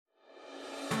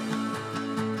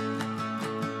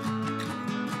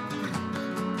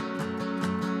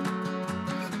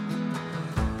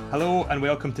Hello and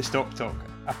welcome to Stock Talk,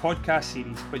 a podcast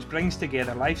series which brings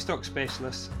together livestock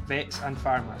specialists, vets and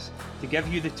farmers to give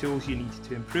you the tools you need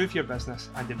to improve your business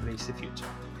and embrace the future.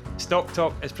 Stock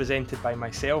Talk is presented by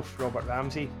myself, Robert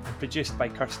Ramsey, and produced by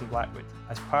Kirsten Blackwood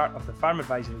as part of the Farm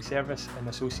Advisory Service in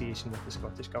association with the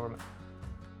Scottish Government.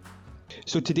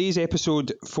 So today's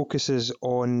episode focuses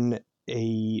on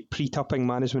a pre-tupping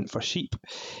management for sheep.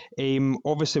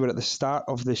 Obviously we're at the start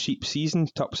of the sheep season,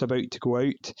 tups about to go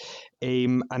out,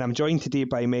 and I'm joined today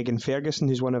by Megan Fergusson,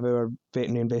 who's one of our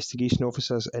veterinary investigation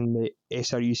officers in the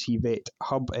SRUC Vet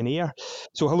Hub in Ayr.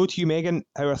 So hello to you, Megan.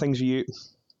 How are things with you?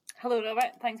 Hello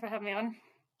Robert, thanks for having me on.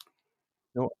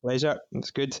 No, pleasure.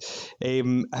 That's good.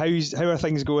 How are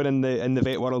things going in the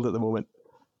vet world at the moment?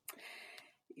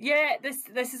 Yeah,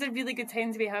 this is a really good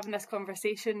time to be having this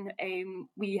conversation.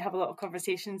 We have a lot of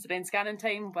conversations around scanning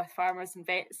time with farmers and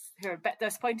vets who are a bit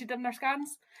disappointed in their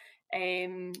scans.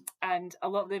 And a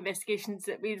lot of the investigations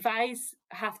that we advise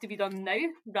have to be done now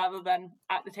rather than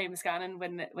at the time of scanning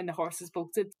when the horse is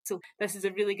bolted. So this is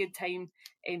a really good time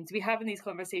to be having these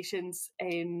conversations.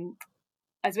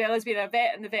 As well as being a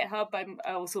vet in the Vet Hub,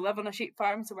 I also live on a sheep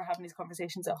farm, so we're having these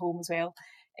conversations at home as well.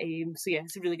 So yeah,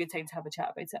 it's a really good time to have a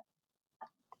chat about it.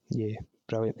 Yeah,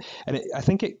 brilliant. And I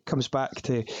think it comes back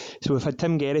to, so we've had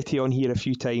Tim Geraghty on here a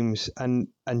few times, and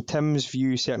Tim's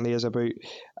view certainly is about,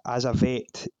 as a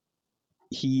vet,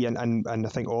 he and I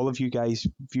think all of you guys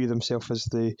view themselves as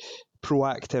the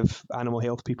proactive animal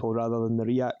health people rather than the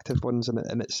reactive ones,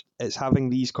 and it's having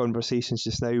these conversations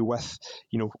just now with,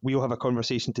 we'll have a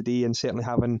conversation today, and certainly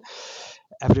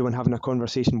everyone having a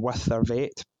conversation with their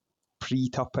vet,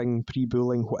 pre-tupping,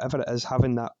 pre-bulling, whatever it is,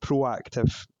 having that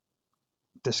proactive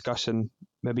discussion,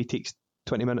 maybe takes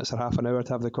 20 minutes or half an hour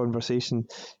to have the conversation,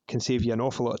 can save you an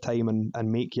awful lot of time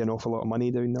and make you an awful lot of money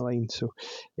down the line. So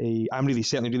I'm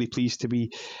certainly really pleased to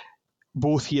be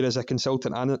both here as a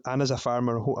consultant and as a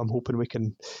farmer. I'm hoping we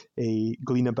can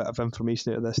glean a bit of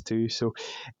information out of this too. So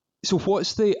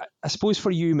what's I suppose for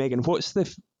you, Megan, what's the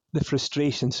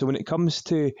frustration? So when it comes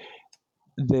to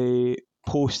the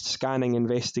post-scanning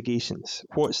investigations,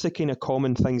 what's the kind of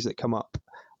common things that come up,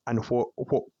 and what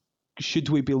should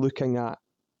we be looking at?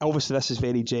 Obviously this is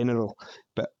very general,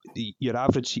 but your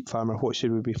average sheep farmer, what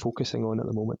should we be focusing on at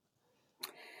the moment?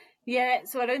 Yeah,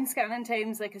 so around scanning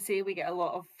times, like I say, we get a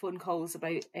lot of phone calls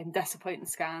about disappointing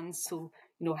scans. So,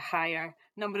 higher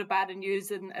number of barren ewes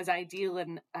is ideal,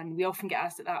 and we often get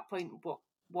asked at that point,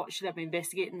 what should I be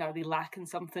investigating? Are they lacking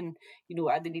something?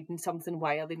 Are they needing something?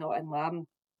 Why are they not in lamb?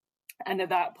 And at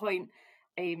that point,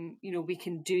 we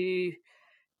can do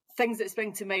things that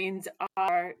spring to mind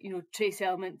are, trace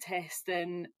element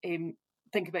testing,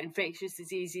 think about infectious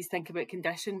diseases, think about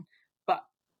condition, but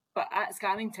at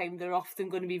scanning time, they're often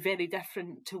going to be very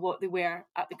different to what they were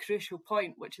at the crucial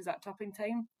point, which is at tupping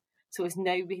time. So it's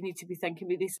now we need to be thinking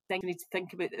about these things. We need to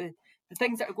think about the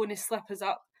things that are going to slip us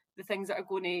up, the things that are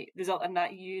going to result in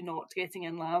that ewe not getting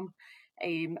in lamb,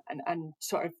 and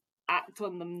sort of act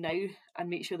on them now and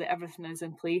make sure that everything is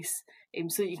in place,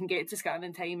 so that you can get to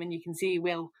scanning time and you can say,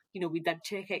 well, we did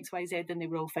check XYZ and they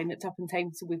were all fine at tupping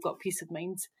time, so we've got peace of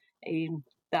mind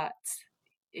that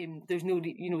there's no,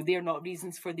 they're not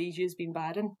reasons for these ewes being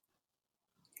barren.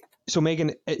 So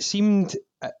Megan, it seemed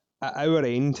at our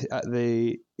end, at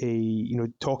the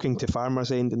talking to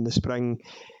farmers' end in the spring,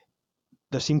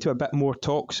 there seemed to be a bit more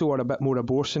toxo or a bit more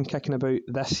abortion kicking about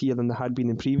this year than there had been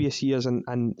in previous years,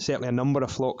 and certainly a number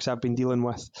of flocks I've been dealing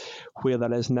with where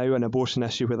there is now an abortion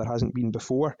issue where there hasn't been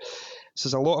before. So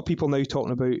there's a lot of people now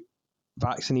talking about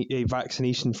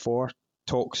vaccination for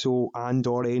toxo and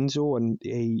or enzo, and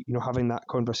having that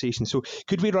conversation. So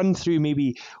could we run through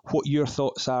maybe what your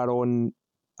thoughts are on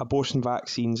abortion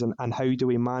vaccines, and how do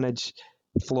we manage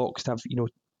flocks to have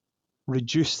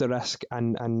reduce the risk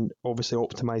and obviously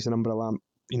optimise the number of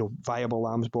viable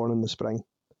lambs born in the spring?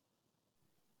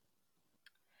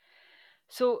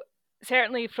 So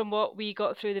certainly from what we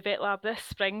got through the vet lab this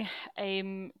spring,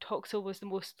 toxo was the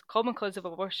most common cause of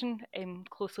abortion,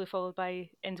 closely followed by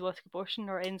enzootic abortion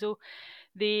or enzo.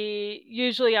 They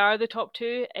usually are the top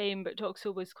two, but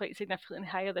toxo was quite significantly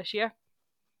higher this year.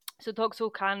 So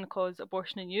toxo can cause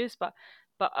abortion in ewes, but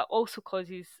it also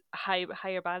causes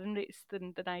higher barren rates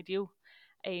than ideal.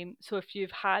 So if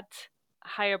you've had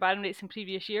higher barren rates in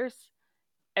previous years,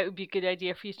 it would be a good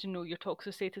idea for you to know your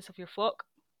toxo status of your flock.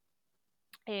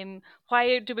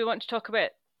 Why do we want to talk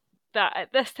about that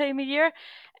at this time of year?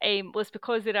 Well, it's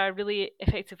because there are really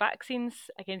effective vaccines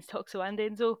against toxo and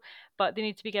enzo, but they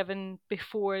need to be given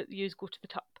before the ewes go to the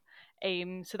tup.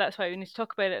 So that's why we need to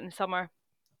talk about it in the summer.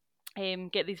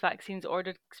 Get these vaccines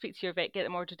ordered, speak to your vet, get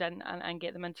them ordered in, and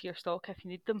get them into your stock if you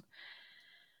need them.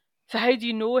 So how do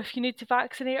you know if you need to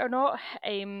vaccinate or not?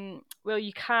 Well,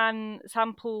 you can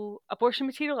sample abortion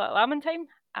material at lambing time,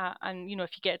 and if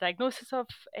you get a diagnosis of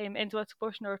enzootic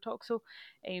abortion or toxo,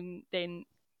 then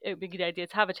it would be a good idea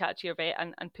to have a chat to your vet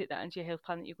and put that into your health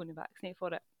plan that you're going to vaccinate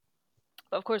for it.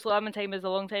 But of course, lambing time is a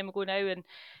long time ago now, and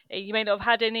you might not have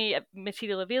had any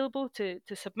material available to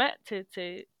submit to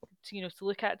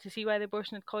look at to see why the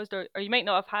abortion had caused, or you might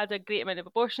not have had a great amount of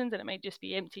abortions, and it might just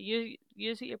be empty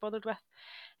ewes that you're bothered with.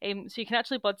 So you can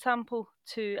actually blood sample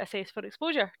to assess for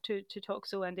exposure to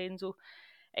toxo and enzo.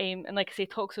 And like I say,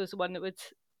 toxo is the one that would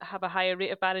have a higher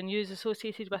rate of barren ewes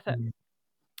associated with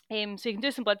it. So you can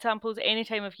do some blood samples any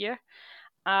time of year,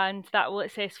 and that will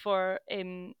assess for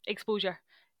exposure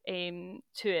to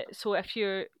it. So if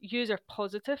your ewes are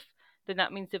positive, then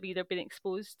that means they've either been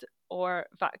exposed or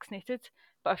vaccinated.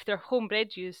 But if they're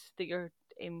homebred ewes that you're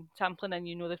sampling and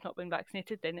they've not been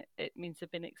vaccinated, then it means they've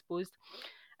been exposed.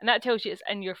 And that tells you it's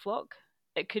in your flock.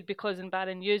 It could be causing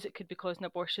barren ewes, it could be causing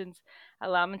abortions at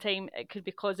lambing time, it could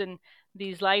be causing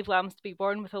these live lambs to be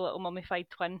born with a little mummified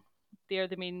twin. They're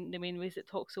the main ways that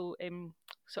toxo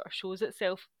sort of shows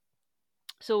itself.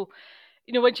 So,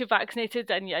 once you're vaccinated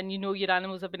and your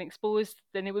animals have been exposed,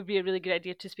 then it would be a really good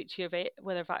idea to speak to your vet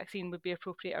whether vaccine would be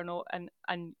appropriate or not.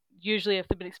 And usually if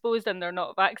they've been exposed and they're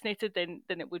not vaccinated, then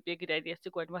it would be a good idea to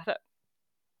go in with it.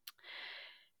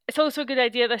 It's also a good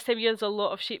idea this time of year. There's a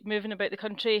lot of sheep moving about the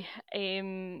country,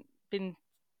 being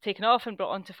taken off and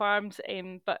brought onto farms.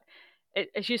 But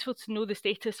it's useful to know the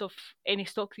status of any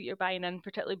stock that you're buying in,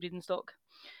 particularly breeding stock.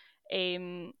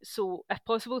 So if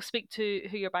possible, speak to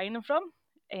who you're buying them from.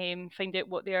 Find out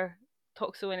what their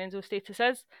toxo and enzo status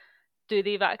is. Do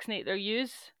they vaccinate their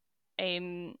ewes?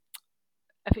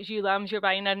 If it's ewe lambs you're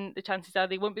buying in, the chances are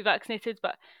they won't be vaccinated.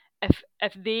 But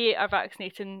if they are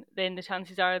vaccinating, then the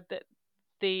chances are that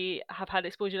they have had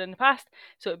exposure in the past,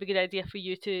 so it would be a good idea for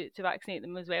you to vaccinate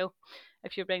them as well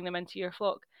if you're bringing them into your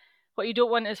flock. What you don't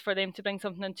want is for them to bring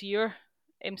something into your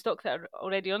stock that are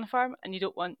already on the farm, and you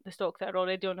don't want the stock that are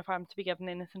already on the farm to be given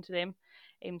anything to them.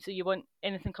 So you want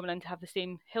anything coming in to have the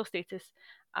same health status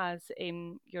as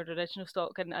your original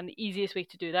stock, and the easiest way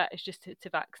to do that is just to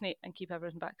vaccinate and keep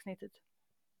everything vaccinated.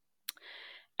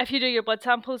 If you do your blood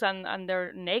samples and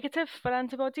they're negative for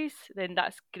antibodies, then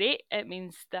that's great. It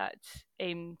means that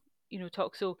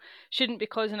toxo shouldn't be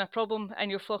causing a problem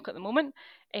in your flock at the moment,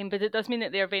 but it does mean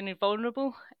that they're very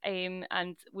vulnerable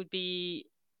and would be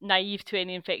naive to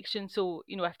any infection. So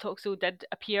if toxo did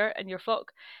appear in your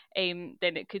flock, then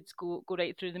it could go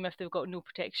right through them if they've got no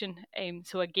protection.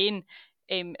 So again,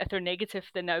 if they're negative,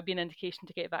 then that would be an indication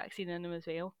to get vaccine in them as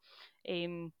well.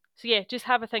 So yeah, just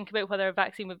have a think about whether a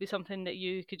vaccine would be something that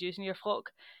you could use in your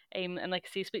flock. And like I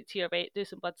say, speak to your vet, do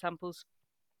some blood samples.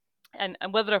 And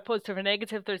whether they're positive or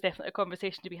negative, there's definitely a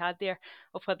conversation to be had there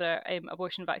of whether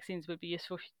abortion vaccines would be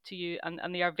useful to you.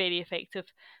 And they are very effective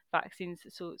vaccines,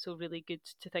 so really good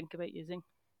to think about using.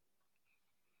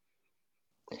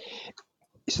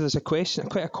 So there's a question,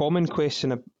 quite a common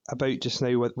question about just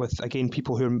now with again,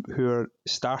 people who are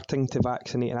starting to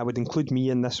vaccinate, and I would include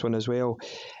me in this one as well,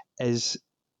 is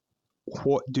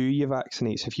what do you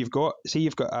vaccinate? So if you've got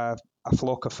a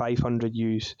flock of 500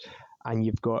 ewes and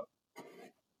you've got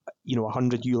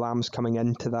 100 ewe lambs coming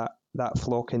into that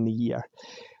flock in the year,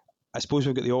 I suppose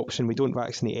we've got the option we don't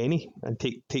vaccinate any and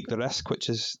take the risk, which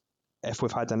is if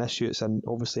we've had an issue, it's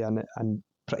obviously a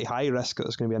pretty high risk that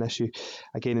there's going to be an issue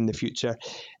again in the future.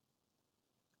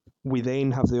 We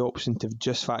then have the option to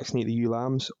just vaccinate the ewe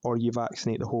lambs, or you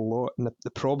vaccinate the whole lot. And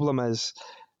the problem is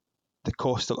the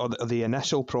cost or the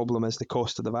initial problem is the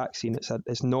cost of the vaccine.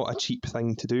 It's not a cheap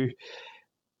thing to do.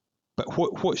 But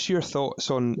what's your thoughts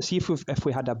on, see if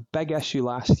we had a big issue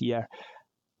last year,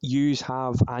 ewes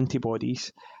have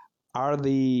antibodies, are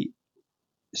they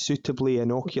suitably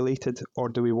inoculated, or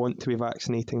do we want to be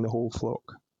vaccinating the whole flock?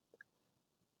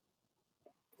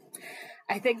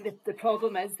 I think that the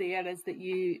problem is that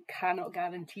you cannot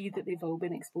guarantee that they've all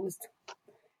been exposed.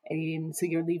 So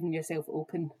you're leaving yourself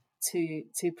open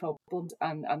to problems,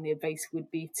 and the advice would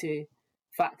be to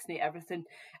vaccinate everything.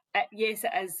 Yes,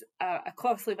 it is a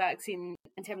costly vaccine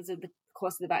in terms of the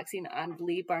cost of the vaccine and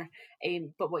labour,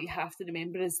 but what you have to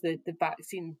remember is that the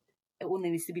vaccine, it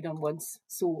only needs to be done once.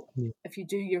 So if you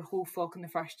do your whole flock in the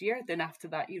first year, then after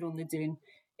that you're only doing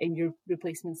in your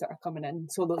replacements that are coming in.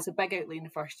 So though it's a big outlay in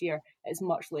the first year, it's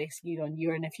much less year on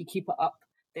year, and if you keep it up,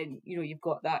 then you've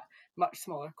got that much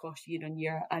smaller cost year on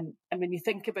year. And when you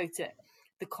think about it,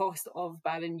 the cost of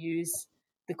barren ewes,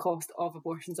 the cost of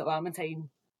abortions at lambing time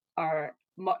are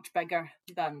much bigger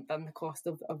than the cost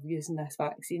of using this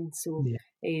vaccine. So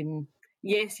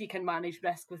yes, you can manage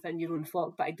risk within your own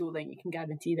flock, but I don't think you can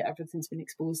guarantee that everything's been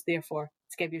exposed. Therefore,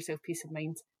 to give yourself peace of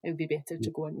mind, it would be better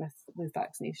to go in with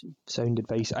vaccination. Sound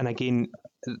advice. And again,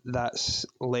 that's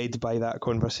led by that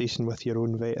conversation with your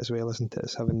own vet as well, isn't it?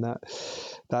 It's having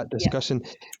that discussion.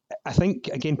 Yeah. I think,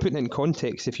 again, putting it in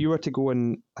context, if you were to go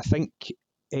and, I think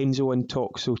Enzo and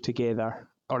Toxo together,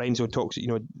 or Enzo and Toxo,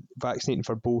 vaccinating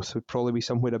for both would probably be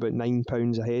somewhere about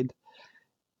 £9 a head.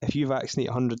 If you vaccinate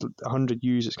 100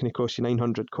 ewes, it's going to cost you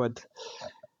 900 quid.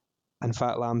 And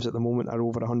fat lambs at the moment are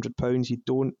over £100. You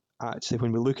don't actually,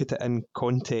 when we look at it in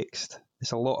context,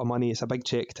 it's a lot of money. It's a big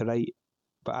cheque to write,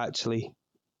 but actually,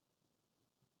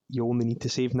 you only need to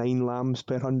save 9 lambs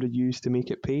per 100 ewes to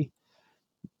make it pay.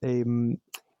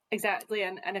 Exactly,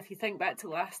 and if you think back to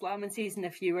last lambing season,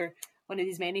 if you were one of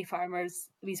these many farmers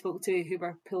we spoke to who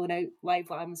were pulling out live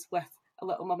lambs with a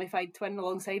little mummified twin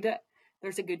alongside it,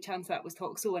 there's a good chance that was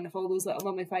Toxo. And if all those little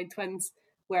mummified twins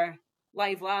were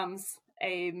live lambs,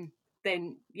 then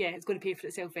yeah, it's going to pay for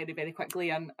itself very, very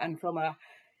quickly. And from a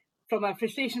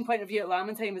frustration point of view at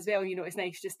lambing time as well, it's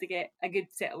nice just to get a good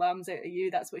set of lambs out of you.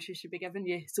 That's what she should be giving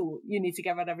you. So you need to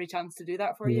give her every chance to do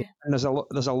that for you. And there's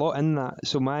a lot in that.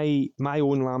 So my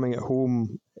own lambing at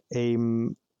home,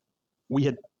 we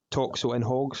had Toxo in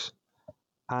hogs,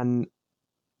 and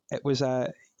it was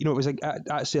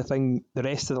actually a thing. The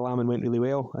rest of the lambing went really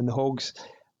well, and the hogs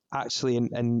actually,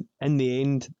 in the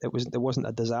end, it wasn't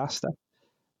a disaster,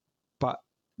 but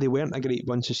they weren't a great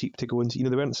bunch of sheep to go and see.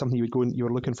 They weren't something you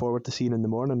were looking forward to seeing in the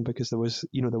morning, because there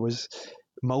was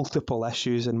multiple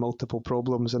issues and multiple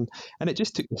problems, and it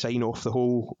just took the shine off the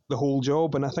whole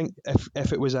job. And I think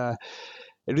if it was it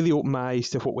really opened my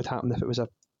eyes to what would happen if it was a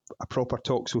proper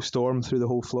Toxo storm through the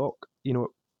whole flock.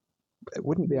 It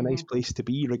wouldn't be a nice place to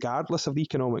be, regardless of the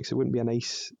economics. It wouldn't be a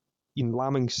nice.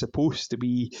 Lambing's supposed to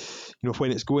be,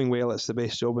 when it's going well, it's the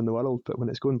best job in the world, but when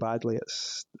it's going badly,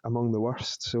 it's among the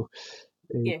worst. So.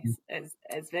 Yes,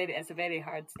 it's a very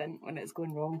hard stint when it's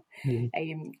going wrong.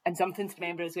 And something to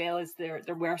remember as well is there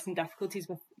were some difficulties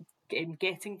with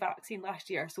getting vaccine last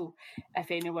year. So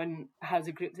if anyone has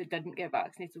a group that didn't get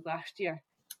vaccinated last year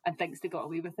and thinks they got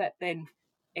away with it, then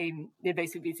the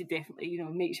advice would be to definitely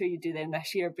make sure you do them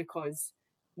this year, because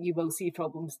you will see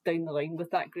problems down the line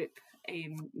with that group.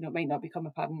 It might not become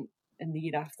apparent in the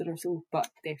year after or so, but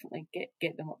definitely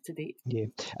get them up to date. Yeah,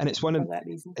 and it's one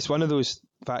of those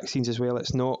vaccines as well.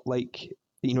 It's not like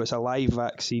it's a live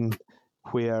vaccine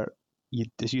where you,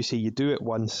 as you say, you do it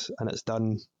once and it's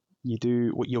done. You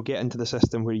do what you'll get into the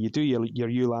system where you do your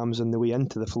ewe lambs on the way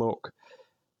into the flock.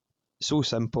 So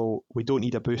simple. We don't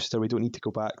need a booster. We don't need to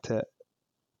go back to it.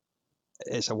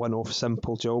 It's a one-off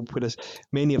simple job, whereas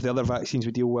many of the other vaccines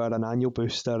we deal with are an annual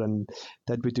booster. And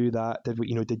did we do that? Did we?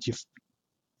 Did you?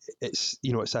 It's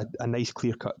it's a nice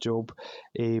clear-cut job.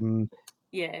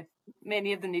 Yeah,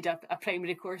 many of them need a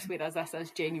primary course, whereas this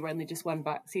is genuinely just one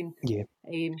vaccine. Yeah.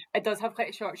 It does have quite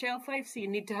a short shelf life, so you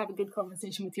need to have a good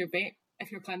conversation with your vet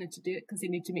if you're planning to do it, because they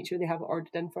need to make sure they have it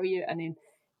ordered in for you, and then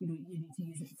you need to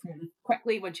use it fairly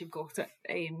quickly once you've got it,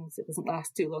 so it doesn't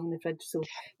last too long in the fridge. So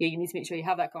yeah, you need to make sure you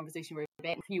have that conversation with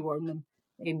your vet, you warn them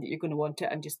that you're going to want it,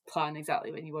 and just plan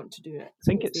exactly when you want to do it. I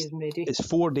think it's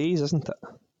 4 days, isn't it?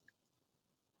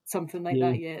 Something like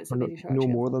that, yeah. It's a very short no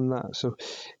shelf. more than that. So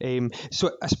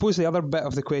I suppose the other bit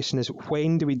of the question is,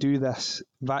 when do we do this?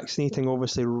 Vaccinating,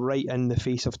 obviously, right in the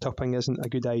face of tupping isn't a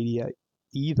good idea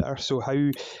either. So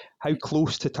how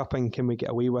close to tupping can we get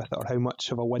away with it, or how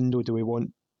much of a window do we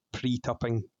want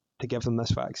pre-tupping to give them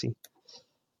this vaccine?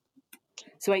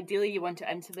 So ideally, you want it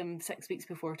into them 6 weeks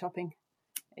before tupping.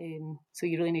 So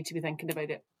you really need to be thinking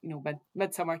about it,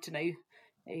 midsummer to now.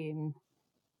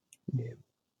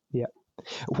 Yeah.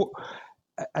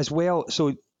 As well,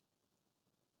 so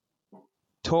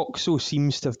Toxo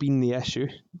seems to have been the issue,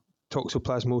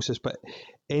 toxoplasmosis, but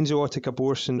enzootic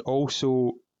abortion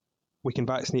also, we can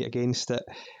vaccinate against it.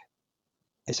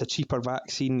 It's a cheaper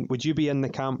vaccine. Would you be in the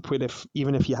camp where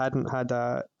even if you hadn't had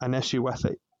an issue with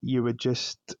it, you would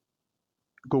just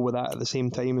go with that at the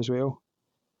same time as well?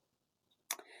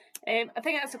 I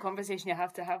think that's a conversation you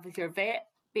have to have with your vet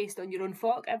based on your own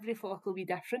flock. Every flock will be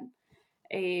different.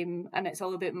 And it's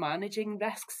all about managing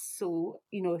risks. So,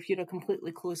 if you're a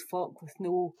completely closed flock with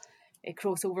no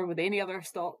crossover with any other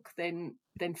stock, then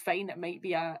fine, it might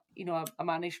be a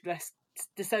managed risk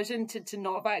decision to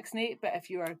not vaccinate. But if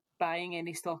you are buying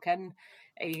any stock in,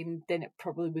 then it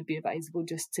probably would be advisable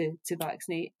just to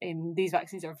vaccinate. These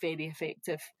vaccines are very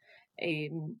effective.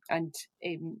 And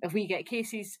if we get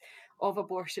cases of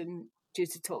abortion due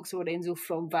to Toxo or Enzo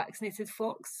from vaccinated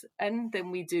flocks in,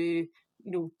 then we do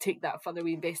take that further.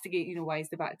 We investigate, why is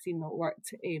the vaccine not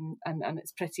worked, and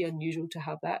it's pretty unusual to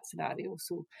have that scenario.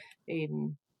 So, it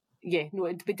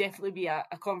would definitely be a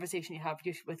conversation you have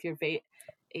with your vet.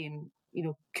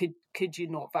 Could you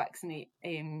not vaccinate?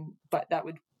 But that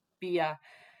would be a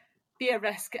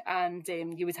risk, and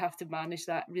you would have to manage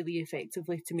that really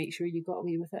effectively to make sure you got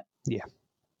away with it.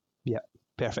 Yeah,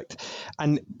 perfect.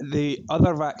 And the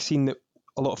other vaccine that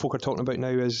a lot of folk are talking about now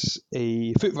is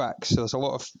a foot vax. So there's a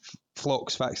lot of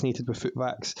flocks vaccinated with foot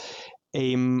vax.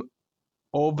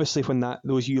 Obviously, when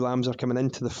those ewe lambs are coming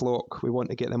into the flock, we want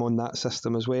to get them on that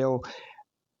system as well.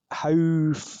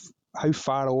 How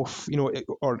far off,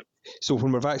 so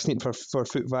when we're vaccinating for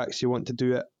foot vax, you want to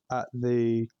do it at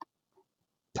the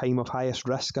time of highest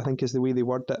risk, I think is the way they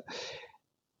word it.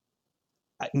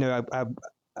 Now,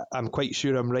 I'm quite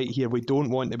sure I'm right here. We don't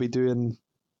want to be doing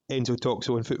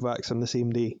enzotoxo and foot vax on the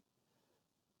same day.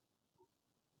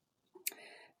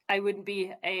 I wouldn't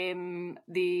be.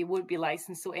 They would be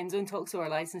licensed. So enzo and toxo are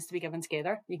licensed to be given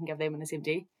together. You can give them on the same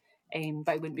day.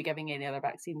 But I wouldn't be giving any other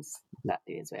vaccines that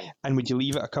day as well. And would you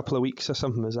leave it a couple of weeks or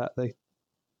something? Is that the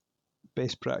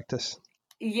best practice?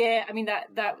 Yeah, I mean,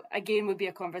 that again would be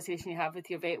a conversation you have with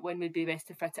your vet. When would be best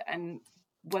to fit it in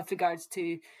with regards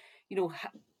to, you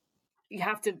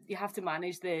have to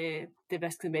manage the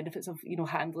risks and benefits of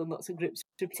handling lots of groups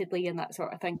repeatedly and that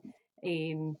sort of thing.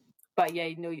 But yeah,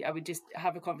 I would just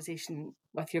have a conversation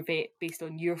with your vet based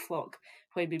on your flock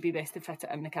when would be best to fit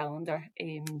it in the calendar.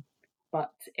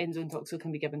 But enzo and toxo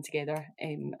can be given together,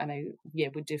 and I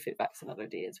would do foot vax another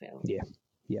day as well.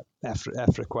 Yeah,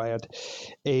 if required.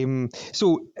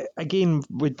 So again,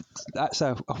 that's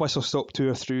a whistle stop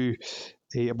tour through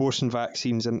abortion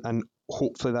vaccines, and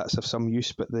hopefully that's of some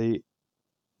use. But the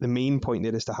main point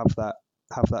there is to have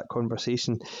that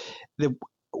conversation.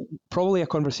 Probably a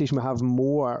conversation we have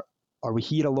more, or we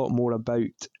hear a lot more about,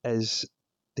 is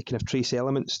the kind of trace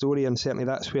element story, and certainly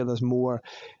that's where there's more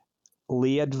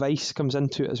lay advice comes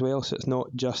into it as well. So it's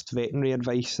not just veterinary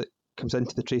advice that comes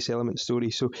into the trace element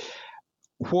story. So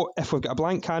what if we've got a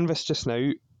blank canvas just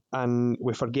now and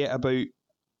we forget about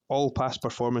all past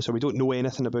performance, or we don't know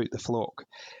anything about the flock?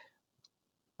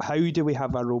 How do we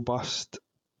have a robust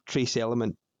trace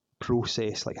element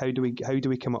process? Like how do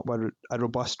we come up with a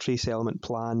robust trace element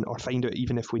plan, or find out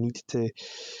even if we need to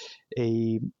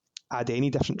add any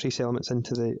different trace elements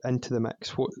into the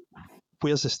mix?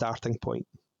 Where's the starting point?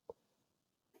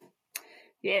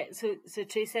 Yeah, so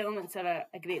trace elements are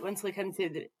a great one to look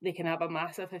into. They can have a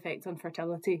massive effect on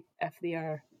fertility if they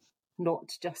are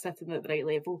not just sitting at the right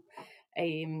level.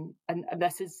 And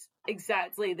this is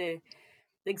exactly the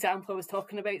example I was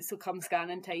talking about. So come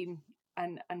scanning time,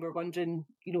 and we're wondering,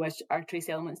 is our trace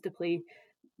elements to play?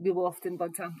 We will often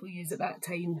blood sample use at that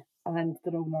time, and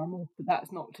they're all normal. But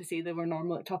that's not to say they were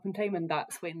normal at Tupping time, and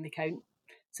that's when they count.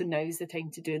 So now's the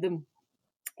time to do them.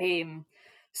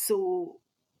 So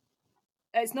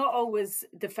it's not always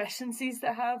deficiencies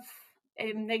that have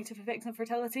negative effects on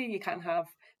fertility. You can have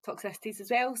toxicities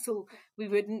as well. So we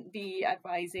wouldn't be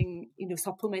advising,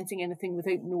 supplementing anything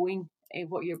without knowing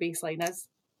what your baseline is.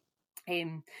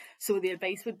 So the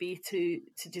advice would be to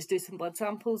just do some blood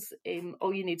samples.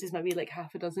 All you need is maybe like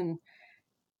half a dozen.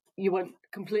 You want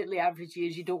completely average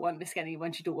ewes. You don't want the skinny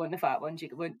ones. You don't want the fat ones.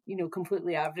 You want,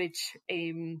 completely average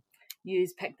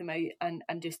ewes. Pick them out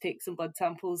and just take some blood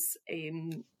samples.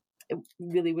 It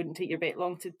really wouldn't take your vet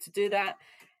long to do that.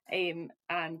 And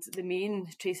the main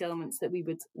trace elements that we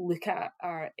would look at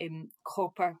are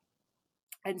copper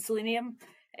and selenium.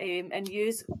 And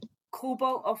use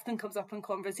cobalt often comes up in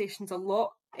conversations a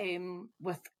lot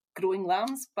with growing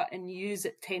lambs, but in ewes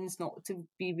it tends not to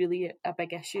be really a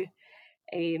big issue.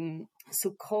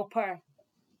 So copper,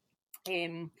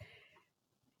 a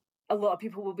lot of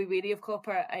people will be wary of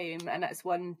copper, and it's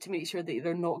one to make sure that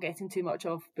they're not getting too much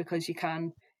of, because you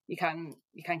can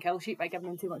kill sheep by giving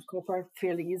them too much copper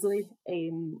fairly easily.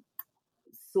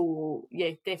 So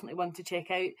yeah, definitely one to check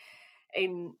out.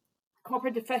 True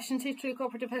copper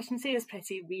deficiency is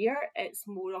pretty rare. It's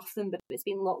more often that it's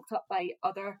been locked up by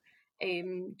other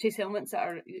trace elements that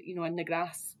are in the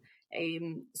grass.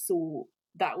 So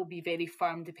that will be very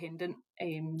farm dependent,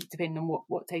 depending on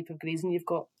what type of grazing you've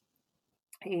got.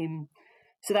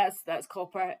 So that's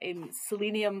copper.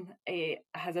 Selenium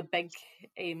has a big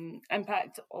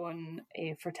impact on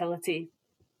fertility.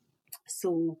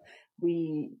 So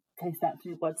we test that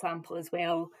through blood sample as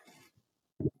well.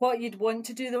 What you'd want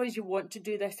to do though is you want to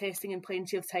do this testing in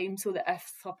plenty of time, so that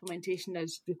if supplementation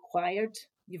is required,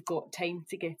 you've got time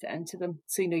to get it into them.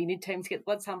 So you need time to get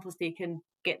blood samples taken,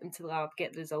 get them to the lab,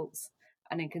 get the results,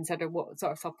 and then consider what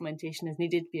sort of supplementation is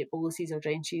needed, be it boluses or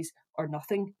drenches or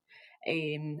nothing.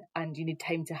 and you need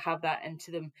time to have that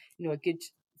into them, a good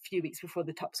few weeks before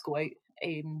the tups go out,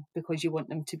 because you want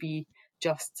them to be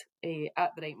just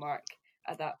at the right mark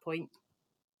at that point.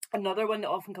 Another one that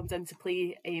often comes into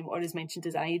play, or is mentioned,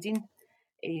 is iodine.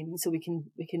 So we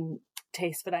can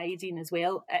test for iodine as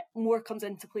well. It more comes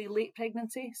into play late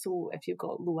pregnancy. So if you've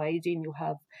got low iodine, you'll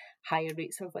have higher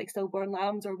rates of like stillborn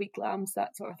lambs or weak lambs,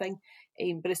 that sort of thing.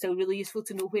 But it's still really useful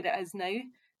to know where it is now.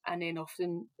 And then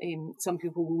often some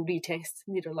people will retest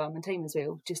near their lamb in time as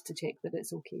well, just to check that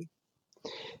it's okay.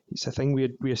 It's a thing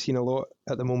we're seeing a lot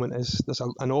at the moment. Is there's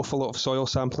an awful lot of soil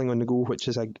sampling on the go, which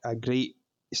is a great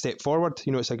step forward.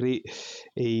 It's a great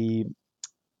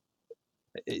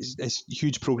it's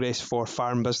huge progress for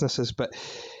farm businesses, but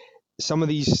some of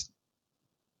these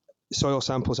soil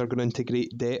samples are going into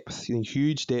great depth,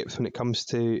 huge depth when it comes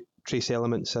to trace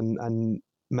elements and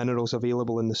minerals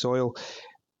available in the soil.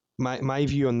 My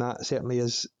view on that certainly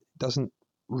is doesn't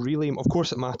really, of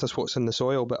course it matters what's in the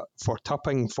soil, but for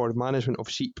tupping, for management of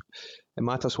sheep, it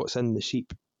matters what's in the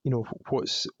sheep.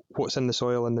 What's in the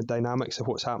soil, and the dynamics of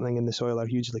what's happening in the soil are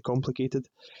hugely complicated.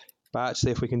 But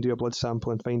actually, if we can do a blood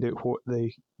sample and find out what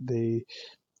the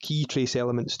key trace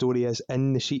element story is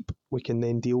in the sheep, we can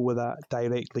then deal with that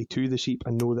directly to the sheep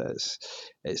and know that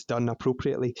it's done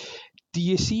appropriately. Do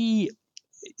you see?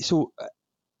 So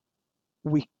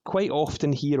we quite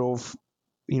often hear of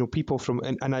people from,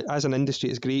 and as an industry,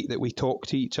 it's great that we talk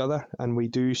to each other and we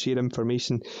do share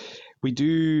information. We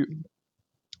do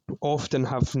often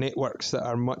have networks that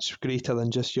are much greater than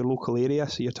just your local area.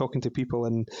 So you're talking to people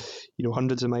in,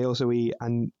 hundreds of miles away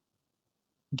and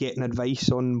getting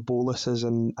advice on boluses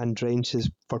and drenches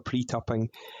for pre-tupping.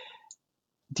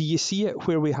 Do you see it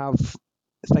where we have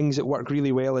things that work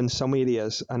really well in some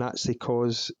areas and actually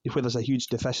cause, where there's a huge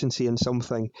deficiency in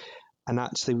something, and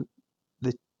actually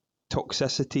the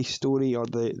toxicity story or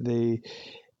the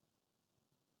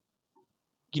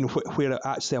where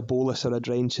actually a bolus or a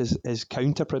drench is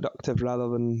counterproductive rather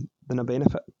than a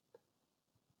benefit?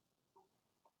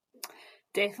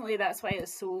 Definitely, that's why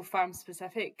it's so farm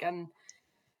specific, and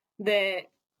the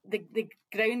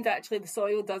ground, actually the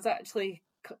soil does actually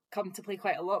come to play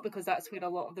quite a lot, because that's where a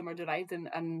lot of them are derived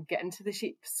and get into the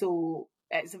sheep. So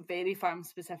it's a very farm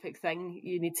specific thing.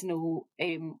 You need to know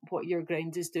what your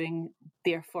ground is doing,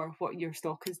 therefore what your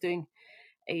stock is doing.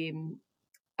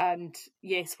 And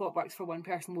yes, what works for one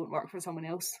person won't work for someone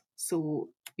else. So,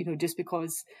 just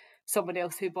because someone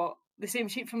else who bought the same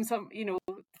sheep from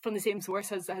from the same source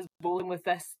has bowling with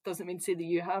this, doesn't mean to say that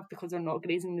you have, because they're not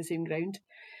grazing the same ground.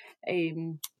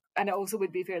 And it also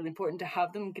would be fairly important to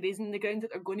have them grazing the ground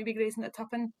that they're going to be grazing at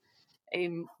tupping,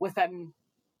 within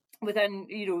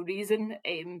reason,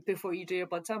 before you do your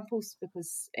blood samples,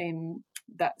 because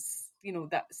that's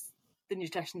the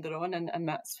nutrition they're on, and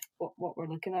that's what we're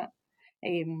looking at.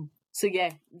 So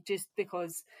yeah, just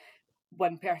because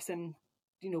one person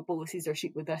boluses their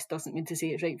sheep with this doesn't mean to say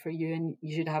it's right for you, and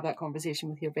you should have that conversation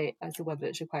with your vet as to whether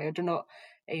it's required or not.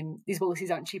 These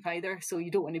boluses aren't cheap either, so you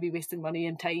don't want to be wasting money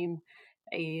and time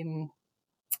putting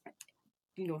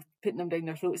them down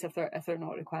their throats if they're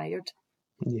not required.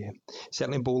 Yeah,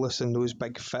 certainly bolus and those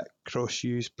big fit cross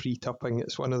ewes pre-tupping,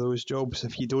 it's one of those jobs.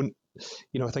 If you don't,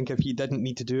 I think if you didn't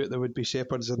need to do it, there would be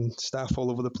shepherds and staff all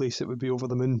over the place. It would be over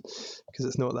the moon, because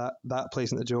it's not that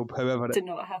pleasant a job. However, to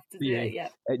not have to do it, yeah.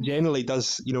 It generally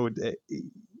does,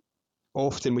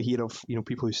 often we hear of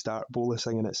people who start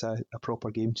bolusing and it's a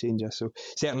proper game changer. So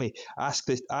certainly ask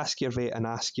your vet and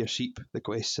ask your sheep the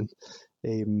question.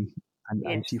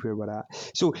 And see where we're at.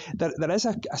 So there is,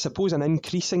 I suppose, an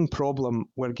increasing problem.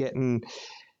 We're getting,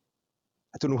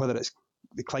 I don't know whether it's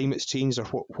the climate's changed or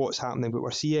what's happening, but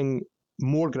we're seeing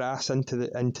more grass into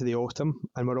the autumn,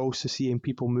 and we're also seeing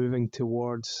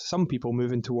some people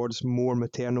moving towards more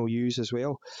maternal ewes as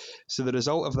well. So the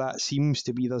result of that seems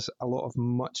to be there's a lot of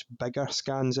much bigger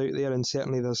scans out there, and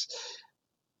certainly there's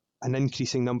an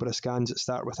increasing number of scans that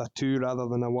start with a 2 rather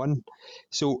than a 1.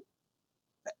 So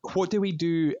what do we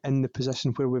do in the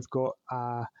position where we've got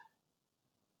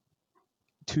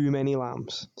too many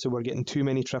lambs? So we're getting too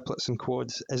many triplets and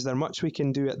quads. Is there much we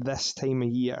can do at this time of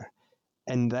year,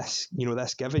 in this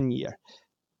given year,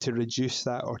 to reduce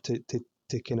that, or to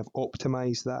kind of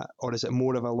optimize that? Or is it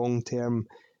more of a long-term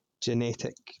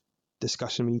genetic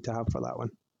discussion we need to have for that one?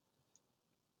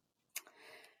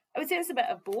 I would say it's a bit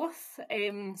of both.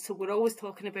 So we're always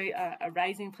talking about a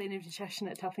rising plane of nutrition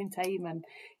at tupping time, and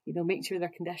make sure their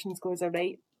condition scores are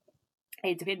right.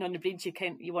 Depending on the breeds,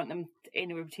 you want them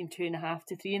anywhere between 2.5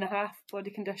 to 3.5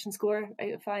 body condition score out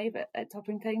of 5 at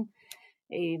tupping time.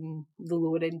 The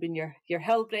lower end being your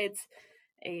hill breds,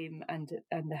 and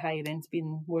the higher end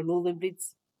being more lowland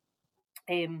breeds.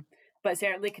 But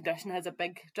certainly condition has a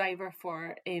big driver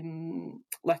for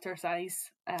litter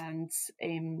size, and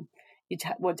you'd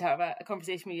want to have a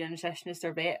conversation with your nutritionist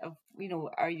or vet of,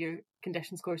 are your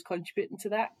condition scores contributing to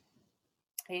that?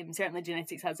 Certainly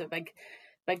genetics has a big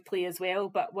play as well,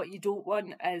 but what you don't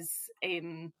want is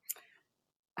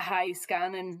high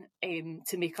scanning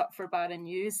to make up for barren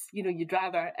ewes. You'd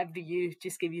rather every ewe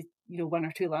just give you, 1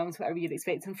 or 2 lambs, whatever you're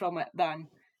expecting from it, than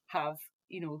have,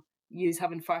 ewes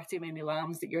having far too many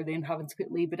lambs that you're then having to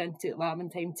put labour into at lambing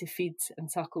time to feed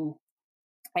and suckle,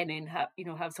 and then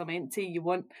have some empty. You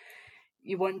want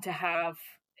to have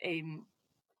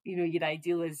your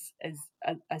ideal is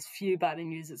as few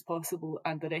barren ewes as possible,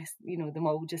 and the rest, them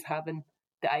all just having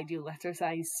the ideal litter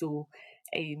size. So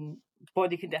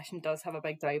body condition does have a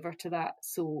big driver to that.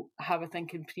 So have a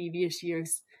think in previous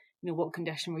years, what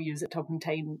condition were you at Tupping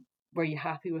time? Were you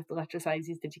happy with the litter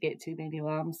sizes? Did you get too many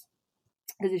lambs?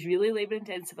 Because it's really labour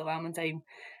intensive at lambing time,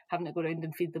 having to go around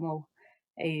and feed them all.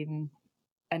 And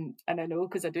I know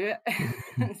because I do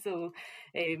it. So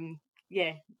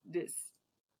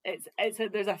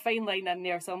there's a fine line in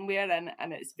there somewhere,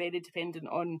 and it's very dependent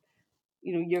on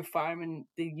your farm and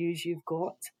the ewes you've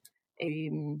got.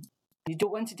 You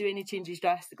don't want to do any changes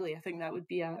drastically. I think that would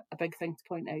be a big thing to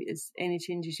point out, is any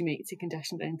changes you make to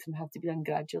condition or anything have to be done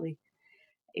gradually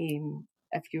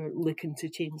if you're looking to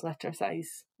change litter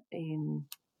size. And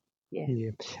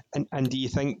do you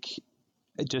think,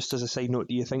 just as a side note,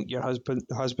 do you think your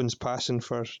husband's passion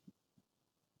for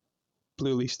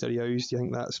blue leicester ewes, do you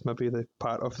think that's maybe the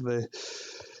part of the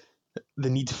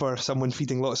need for someone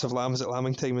feeding lots of lambs at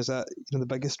lambing time? Is that the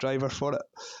biggest driver for it?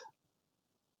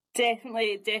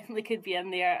 Definitely could be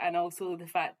in there, and also the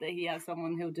fact that he has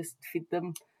someone who'll just feed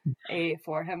them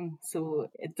for him, so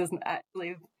it doesn't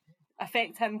actually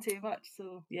affect him too much.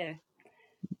 So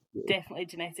definitely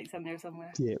genetics in there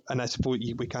somewhere. Yeah, and I suppose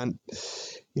we can't,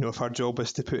 if our job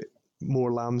is to put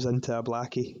more lambs into a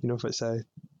blackie, if it's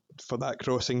for that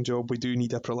crossing job, we do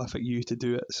need a prolific ewe to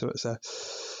do it. So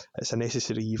it's a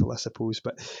necessary evil, I suppose.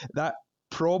 But that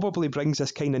probably brings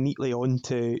us kind of neatly on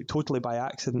to, totally by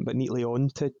accident, but neatly on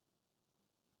to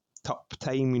tup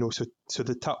time. So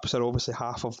the tups are obviously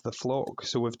half of the flock.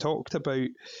 So we've talked about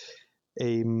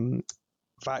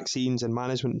vaccines and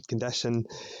management condition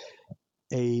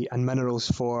and minerals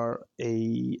for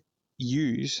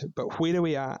ewes, but where are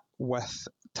we at with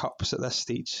tups at this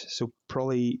stage? So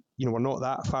probably we're not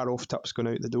that far off tups going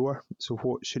out the door. So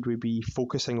what should we be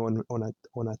focusing on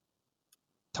a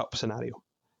tup scenario?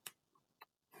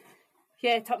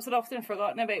 Yeah, tups are often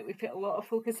forgotten about. We put a lot of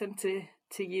focus into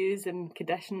ewes and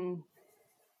condition,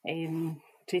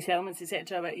 trace elements,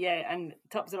 etc. But and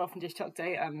tups are often just chucked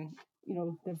out, and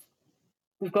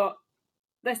we've got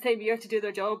this time of year to do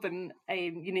their job, and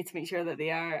you need to make sure that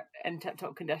they are in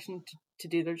tip-top condition to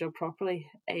do their job properly.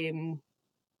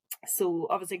 So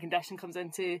obviously condition comes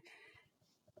into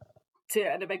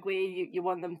in a big way. You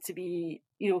want them to be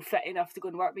fit enough to go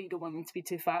and work, but you don't want them to be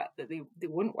too fat that they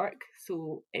won't work.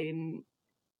 So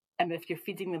and if you're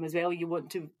feeding them as well, you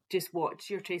want to just watch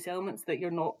your trace elements, that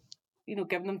you're not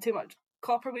giving them too much.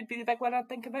 Copper would be the big one I'd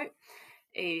think about.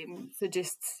 So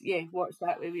just watch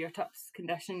that way with your tups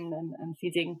condition and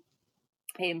feeding.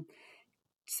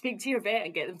 Speak to your vet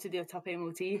and get them to do a tup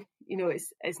MOT.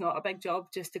 It's not a big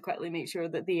job, just to quickly make sure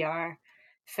that they are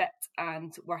fit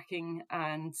and working,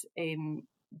 and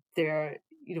they're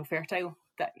fertile.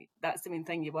 That's the main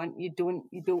thing you want. You don't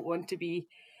want to be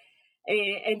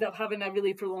end up having a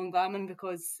really prolonged lambing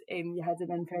because you had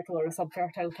an infertile or a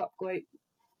subfertile tup go out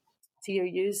to your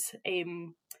ewes.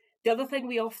 The other thing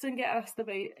we often get asked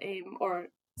about, or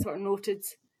sort of noted,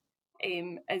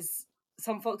 is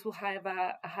some folks will have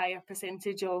a higher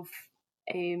percentage of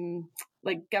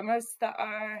like gimmers that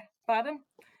are barren,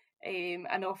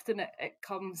 and often it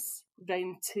comes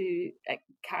down to, it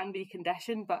can be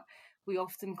condition, but we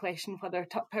often question whether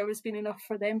tup power has been enough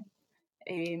for them.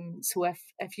 So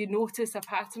if you notice a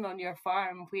pattern on your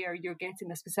farm where you're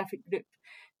getting a specific group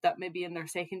that maybe in their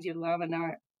second year lambing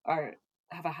are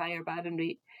have a higher barren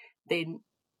rate, then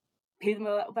pay them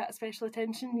a little bit of special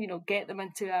attention. Get them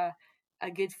into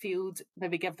a good field,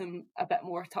 maybe give them a bit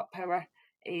more tup power,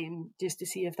 just to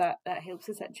see if that helps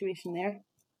the situation there.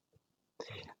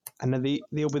 And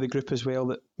they'll be the group as well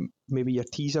that maybe your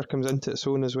teaser comes into its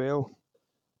own as well.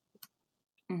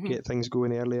 Mm-hmm. Get things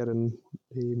going earlier and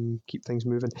keep things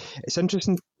moving. It's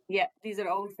interesting. Yeah, these are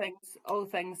all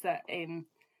things that in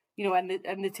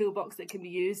the toolbox that can be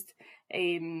used.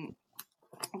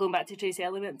 Going back to trace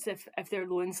elements, if they're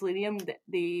low in selenium,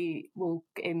 they will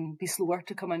be slower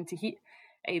to come into heat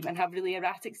and have really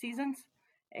erratic seasons.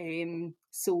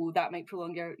 So that might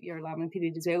prolong your lambing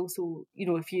period as well. So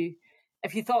if you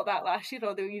if you thought that last year,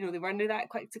 although they weren't that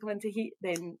quick to come into heat,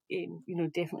 then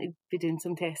definitely be doing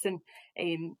some testing.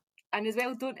 And as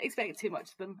well, don't expect too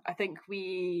much of them. I think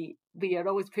we are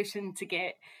always pushing to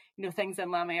get things in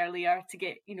lamb earlier, to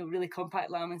get really compact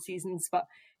lambing seasons, but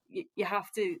you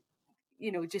have to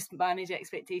just manage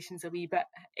expectations a wee bit.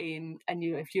 And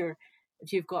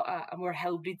if you've got a more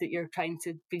hill breed that you're trying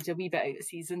to breed a wee bit out of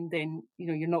season, then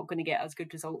you're not going to get as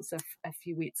good results if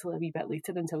you wait till a wee bit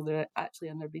later until they're actually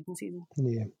in their breeding season.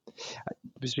 Yeah, I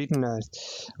was reading a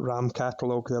ram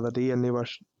catalogue the other day, and they were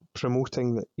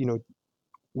promoting that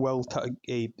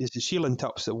is the Sheelan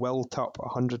tups that will tup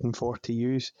 140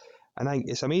 ewes, and I think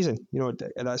it's amazing.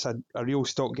 That's a real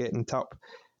stock getting tup.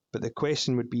 But the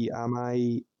question would be, am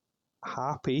I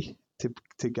happy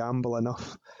to gamble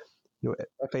enough?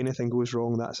 If anything goes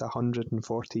wrong, that's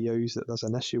 140 ewes that there's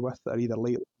an issue with. They're either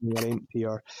late or empty,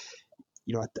 or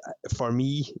for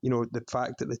me, the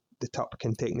fact that the tup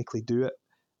can technically do it,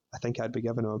 I think I'd be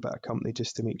giving them a bit of company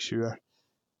just to make sure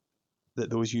that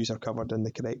those ewes are covered in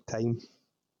the correct time.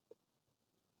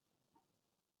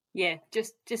 Yeah,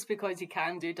 just because you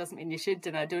can do doesn't mean you should,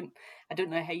 and I don't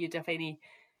know how you'd have any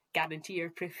guarantee or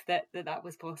proof that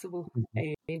was possible.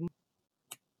 Mm-hmm.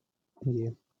 Yeah.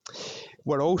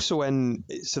 We're also in,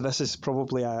 so this is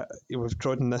probably we've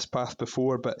trodden this path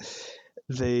before, but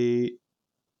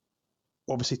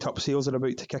obviously tup sales are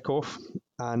about to kick off,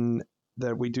 and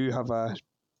we do have a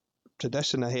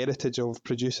tradition, a heritage of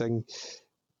producing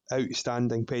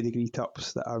outstanding pedigree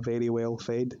tups that are very well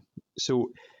fed.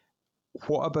 So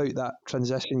what about that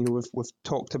transition? We've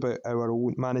talked about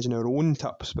managing our own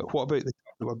tups, but what about the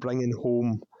tup that we're bringing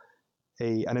home?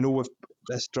 And I know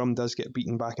this drum does get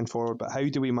beaten back and forward, but how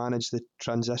do we manage the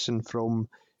transition from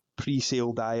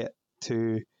pre-sale diet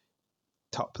to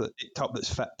tup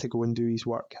that's fit to go and do his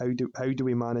work? How do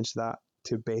we manage that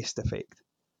to best effect?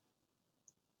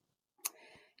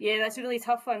 Yeah, that's a really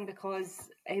tough one, because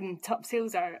tup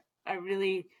sales are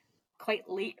really quite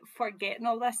late for getting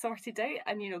all this sorted out,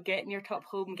 and getting your tup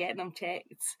home, getting them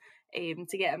checked,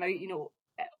 to get them out.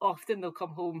 Often they'll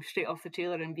come home straight off the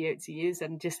trailer and be out to use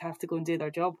and just have to go and do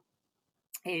their job.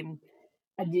 And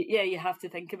you have to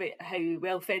think about how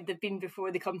well fed they've been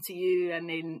before they come to you, and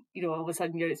then all of a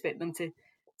sudden you're expecting them to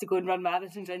go and run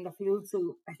marathons around the field.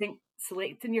 So I think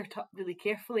selecting your tup really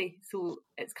carefully, so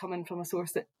it's coming from a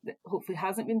source that hopefully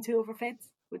hasn't been too overfed,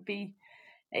 would be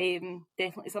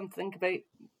definitely something to think about.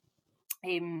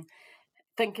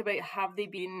 Think about, have they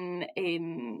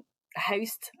been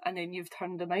housed and then you've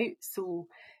turned them out? So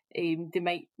they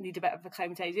might need a bit of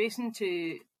acclimatization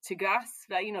to grass,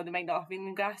 right? They might not have been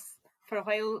in grass for a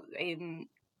while.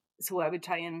 So I would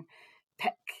try and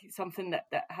pick something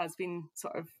that has been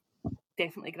sort of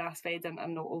definitely grass fed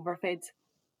and not overfed.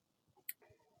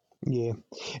 Yeah,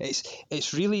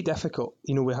 it's really difficult.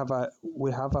 We have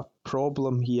a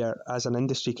problem here as an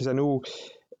industry, because I know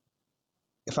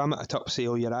if I'm at a tup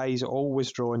sale, your eyes are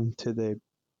always drawn to the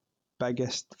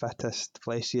biggest, fittest,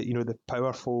 fleshiest, the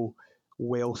powerful,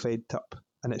 well-fed tup,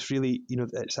 and it's really,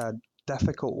 it's a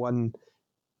difficult one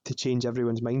to change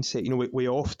everyone's mindset. We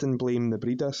often blame the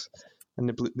breeders, and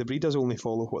the breeders only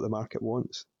follow what the market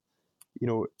wants.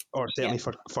 Or certainly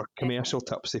for commercial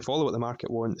tups, they follow what the market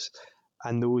wants.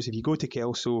 And those, if you go to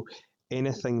Kelso,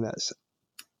 anything that's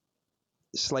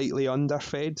slightly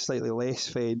underfed, slightly less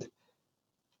fed,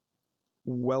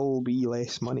 will be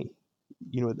less money.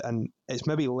 And it's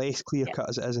maybe less clear cut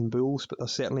as it is in bulls, but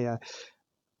there's certainly a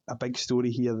big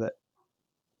story here that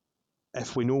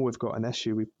if we know we've got an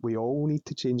issue, we all need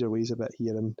to change our ways a bit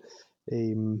here.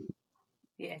 And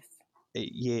yes.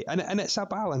 And it's a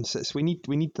balance. We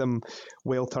need them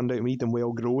well turned out. We need them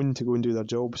well grown to go and do their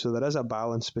job. So there is a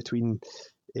balance between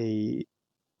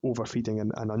overfeeding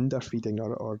and underfeeding,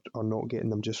 or not getting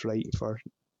them just right for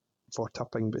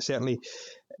tupping. But certainly,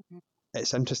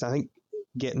 it's interesting. I think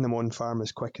getting them on farm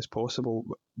as quick as possible,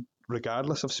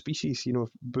 regardless of species.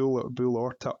 Bull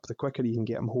or tup, the quicker you can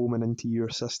get him home and into your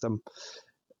system,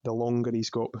 the longer he's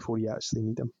got before you actually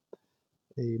need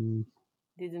him.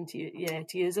 Need them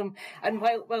to use them. And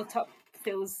while tup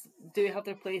sales do have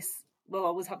their place, will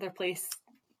always have their place.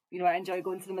 I enjoy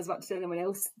going to them as much as anyone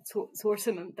else.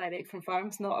 Sourcing them direct from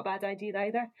farm's not a bad idea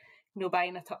either.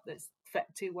 Buying a tup that's fit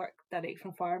to work direct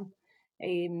from farm.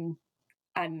 And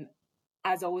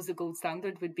as always, the gold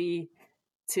standard would be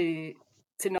to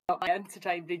not buy in, to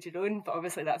try and breed your own, but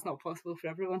obviously that's not possible for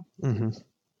everyone.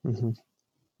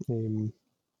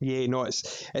 Yeah, no,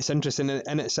 it's interesting,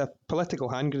 and it's a political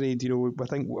hand grenade. I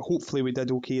think hopefully we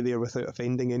did okay there without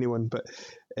offending anyone, but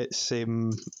it's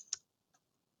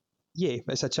yeah,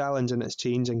 it's a challenge and it's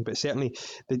changing, but certainly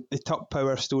the tup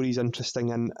power story is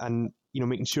interesting, and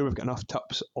making sure we've got enough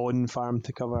tups on farm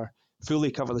to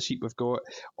fully cover the sheep we've got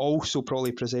also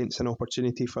probably presents an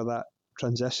opportunity for that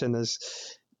transition. Is,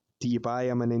 do you buy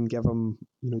him and then give him,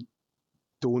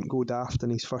 don't go daft in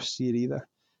his first year either?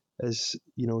 Is,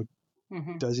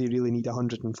 does he really need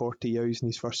 140 ewes in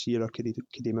his first year, or could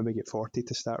he maybe get 40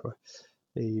 to start with,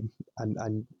 and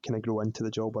kind of grow into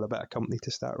the job, or a bit of company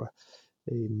to start with?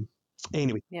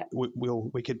 Anyway, yeah.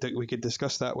 we could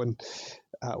discuss that one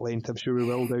at length. I'm sure we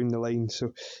will down the line.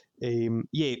 So,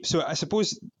 So I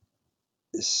suppose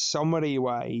summary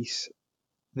wise,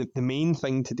 the main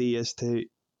thing today is to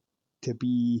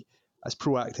be as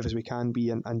proactive as we can be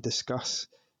and discuss.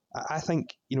 I think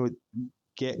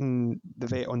getting the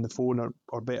vet on the phone,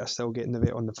 or better still, getting the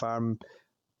vet on the farm.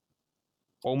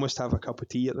 Almost have a cup of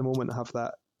tea at the moment, have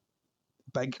that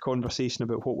big conversation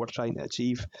about what we're trying to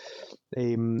achieve.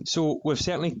 So we've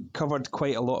certainly covered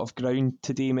quite a lot of ground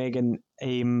today, Megan.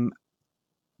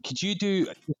 Could you do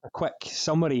a quick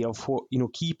summary of what,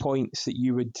 key points that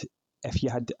you would, if you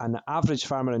had an average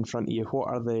farmer in front of you, what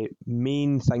are the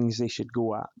main things they should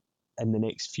go at in the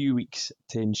next few weeks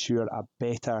to ensure a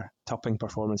better tupping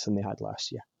performance than they had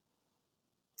last year?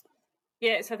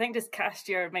 Yeah, so I think just cast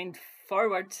your mind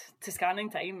forward to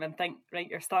scanning time and think, right,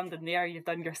 you're standing there, you've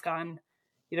done your scan,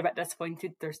 you're a bit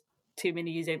disappointed, there's too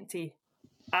many ewes empty.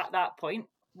 At that point,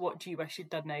 what do you wish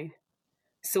you'd done now?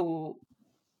 So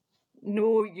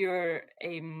know your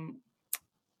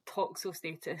toxo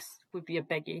status would be a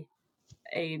biggie.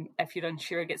 If you're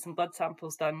unsure, get some blood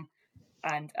samples done,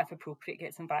 and if appropriate,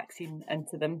 get some vaccine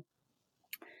into them.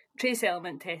 Trace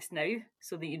element test now,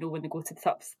 so that you know when they go to the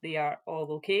tups, they are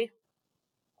all okay.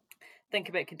 Think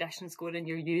about condition score in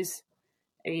your ewes.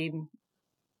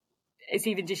 It's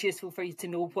even just useful for you to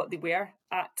know what they were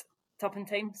at tupping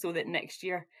time, so that next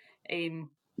year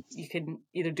you can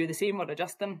either do the same or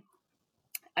adjust them,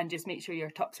 and just make sure your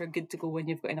tups are good to go when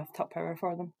you've got enough tup power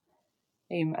for them.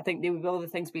 I think they would be all the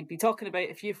things we'd be talking about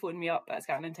if you phone me up at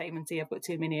scanning time and say I've got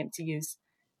too many empty ewes.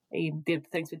 They're the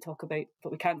things we'd talk about,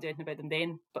 but we can't do anything about them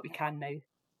then, but we can now.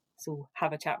 So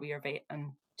have a chat with your vet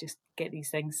and just get these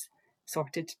things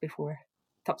sorted before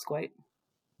tups go out.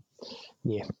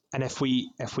 Yeah, and if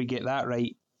we get that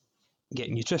right, get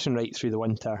nutrition right through the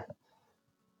winter,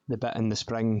 the bit in the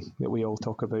spring that we all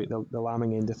talk about, the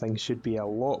lambing end of things, should be a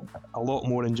lot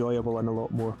more enjoyable and a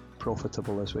lot more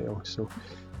profitable as well. So,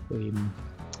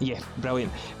 yeah,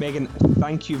 brilliant. Megan,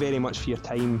 thank you very much for your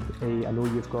time. I know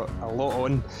you've got a lot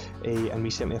on, and we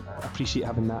certainly appreciate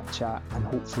having that chat, and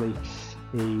hopefully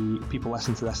people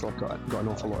listening to this will have got an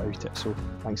awful lot out of it. So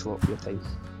thanks a lot for your time.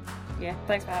 Yeah,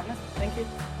 thanks for having us. Thank you.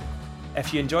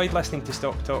 If you enjoyed listening to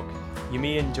Stock Talk, you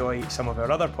may enjoy some of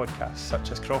our other podcasts,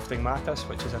 such as Crofting Matters,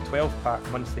 which is a 12-part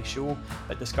monthly show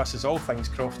that discusses all things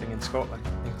crofting in Scotland,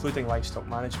 including livestock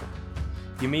management.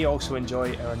 You may also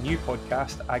enjoy our new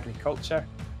podcast, Agriculture,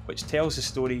 which tells the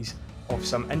stories of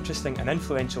some interesting and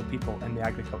influential people in the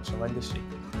agricultural industry.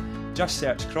 Just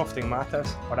search Crofting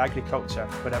Matters or Agriculture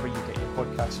wherever you get your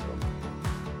podcasts from.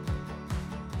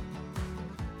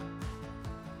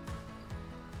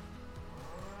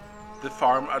 The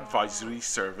Farm Advisory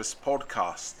Service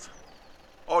Podcast.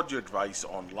 Audio advice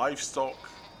on livestock,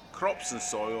 crops and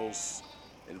soils,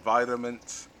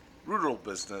 environment, rural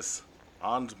business,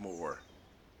 and more.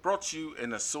 Brought to you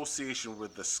in association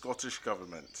with the Scottish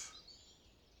Government.